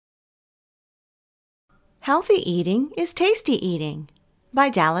Healthy Eating is Tasty Eating by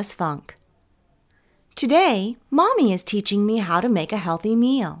Dallas Funk. Today, Mommy is teaching me how to make a healthy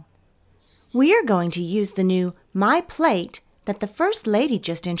meal. We are going to use the new MyPlate that the First Lady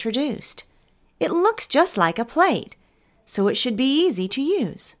just introduced. It looks just like a plate, so it should be easy to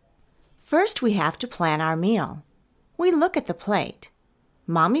use. First, we have to plan our meal. We look at the plate.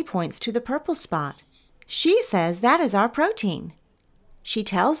 Mommy points to the purple spot. She says that is our protein. She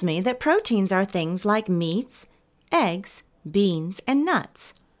tells me that proteins are things like meats, eggs, beans, and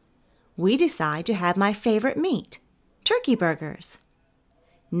nuts. We decide to have my favorite meat, turkey burgers.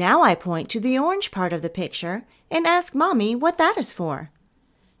 Now I point to the orange part of the picture and ask Mommy what that is for.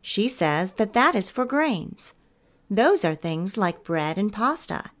 She says that that is for grains. Those are things like bread and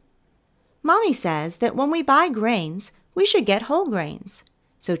pasta. Mommy says that when we buy grains, we should get whole grains.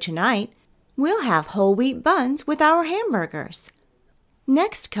 So tonight, we'll have whole wheat buns with our hamburgers.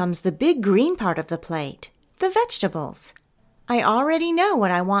 Next comes the big green part of the plate, the vegetables. I already know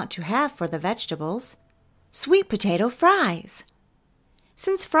what I want to have for the vegetables. Sweet potato fries.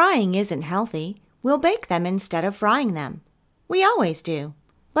 Since frying isn't healthy, we'll bake them instead of frying them. We always do,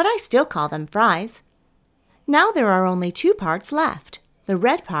 but I still call them fries. Now there are only two parts left, the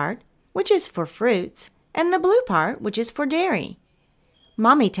red part, which is for fruits, and the blue part, which is for dairy.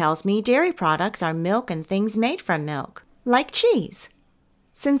 Mommy tells me dairy products are milk and things made from milk, like cheese.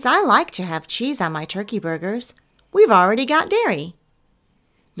 Since I like to have cheese on my turkey burgers, we've already got dairy.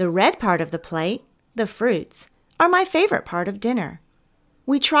 The red part of the plate, the fruits, are my favorite part of dinner.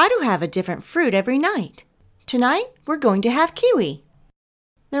 We try to have a different fruit every night. Tonight, we're going to have kiwi.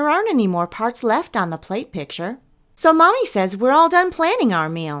 There aren't any more parts left on the plate picture, so Mommy says we're all done planning our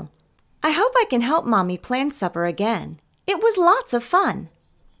meal. I hope I can help Mommy plan supper again. It was lots of fun.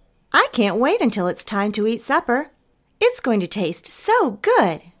 I can't wait until it's time to eat supper. It's going to taste so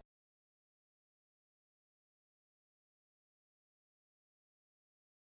good.